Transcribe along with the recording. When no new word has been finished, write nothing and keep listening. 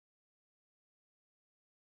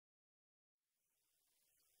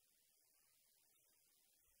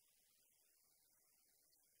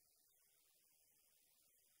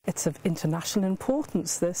it's of international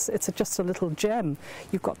importance. It's just a little gem.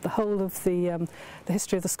 You've got the whole of the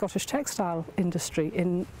history of the Scottish textile industry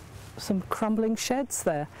in some crumbling sheds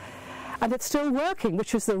there. And it's still working,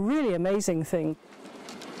 which is the really amazing thing.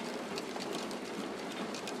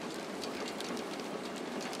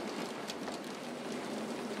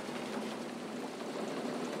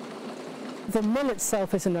 The mill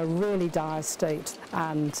itself is in a really dire state,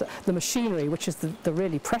 and the machinery, which is the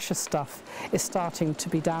really precious stuff, is starting to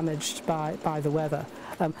be damaged by the weather.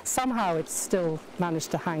 Somehow it's still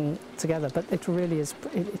managed to hang together, but it really is,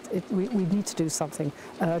 we need to do something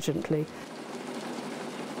urgently.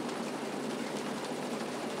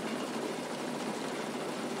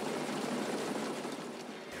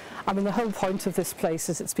 I mean, the whole point of this place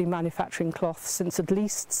is it's been manufacturing cloth since at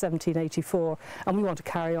least 1784, and we want to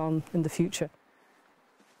carry on in the future.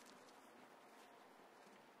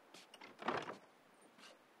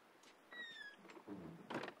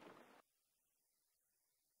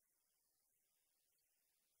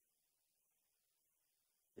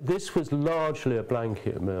 This was largely a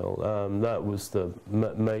blanket mill. That was the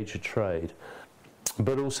major trade.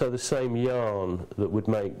 But also the same yarn that would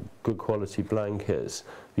make good quality blankets,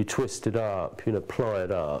 you twist it up, ply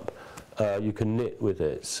it up, you can knit with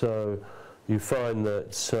it. So you find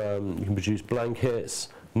that you can produce blankets,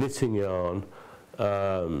 knitting yarn,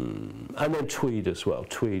 and then tweed as well,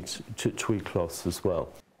 tweed cloths as well.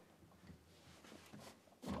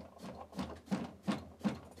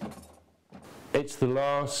 It's the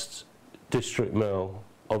last district mill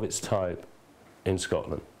of its type in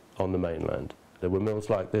Scotland, on the mainland. There were mills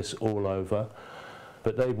like this all over,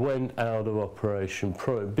 but they went out of operation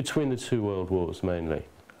between the two world wars mainly.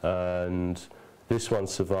 And this one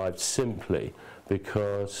survived simply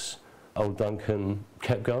because old Duncan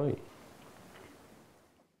kept going.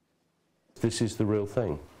 This is the real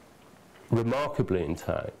thing, remarkably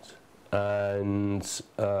intact. And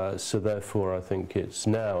so therefore I think it's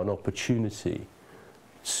now an opportunity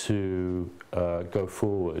to go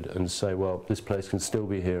forward and say, well, this place can still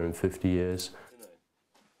be here in 50 years.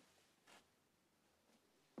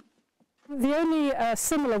 The only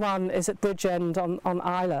similar one is at Bridgend on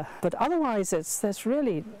Isla, but otherwise there's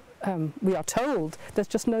really, we are told, there's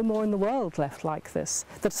just no more in the world left like this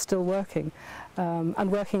that's still working, and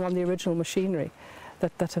working on the original machinery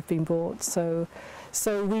that have been bought. So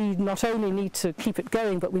we not only need to keep it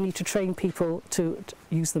going, but we need to train people to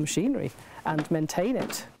use the machinery and maintain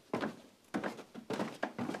it.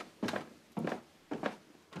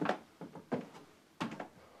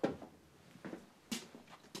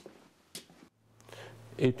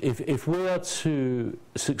 If we are to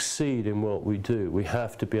succeed in what we do, we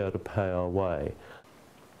have to be able to pay our way.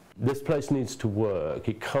 This place needs to work.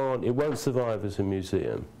 It won't survive as a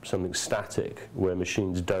museum, something static where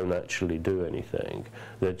machines don't actually do anything.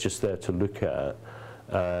 They're just there to look at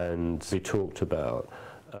and be talked about.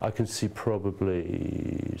 I can see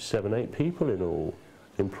probably 7, 8 people in all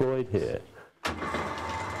employed here.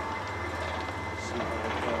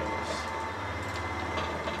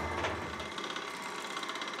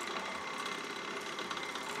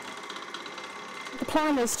 The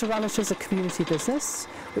plan is to run it as a community business,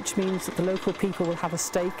 which means that the local people will have a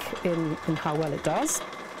stake in how well it does.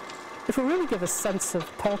 It will really give a sense of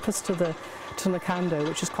purpose to Knockando,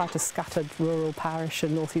 which is quite a scattered rural parish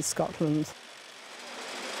in northeast Scotland.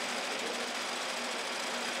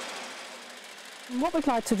 What we'd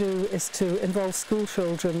like to do is to involve school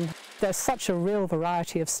children. There's such a real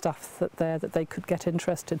variety of stuff that they could get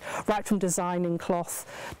interested, right from designing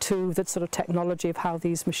cloth to the sort of technology of how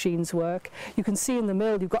these machines work. You can see in the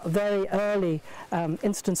mill you've got a very early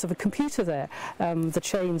instance of a computer there, the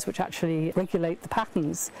chains which actually regulate the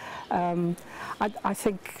patterns. I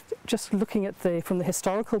think just looking at from the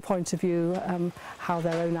historical point of view, how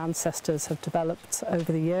their own ancestors have developed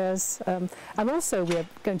over the years, and also we are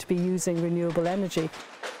going to be using renewable energy.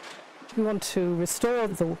 We want to restore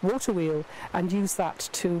the water wheel and use that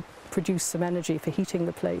to produce some energy for heating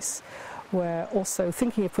the place. We're also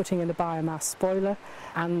thinking of putting in a biomass boiler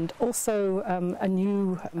and also a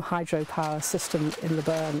new hydropower system in the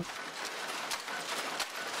burn.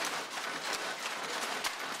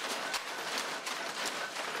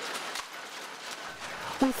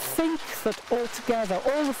 We think that altogether,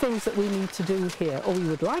 all the things that we need to do here, or we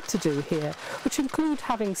would like to do here, which include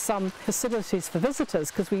having some facilities for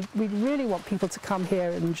visitors, because we really want people to come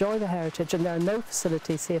here and enjoy the heritage, and there are no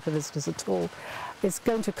facilities here for visitors at all, is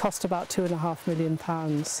going to cost about £2.5 million,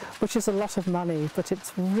 which is a lot of money, but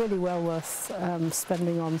it's really well worth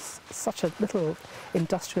spending on such a little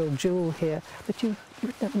industrial jewel here that you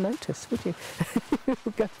would never notice, would you? You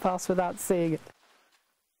would go past without seeing it.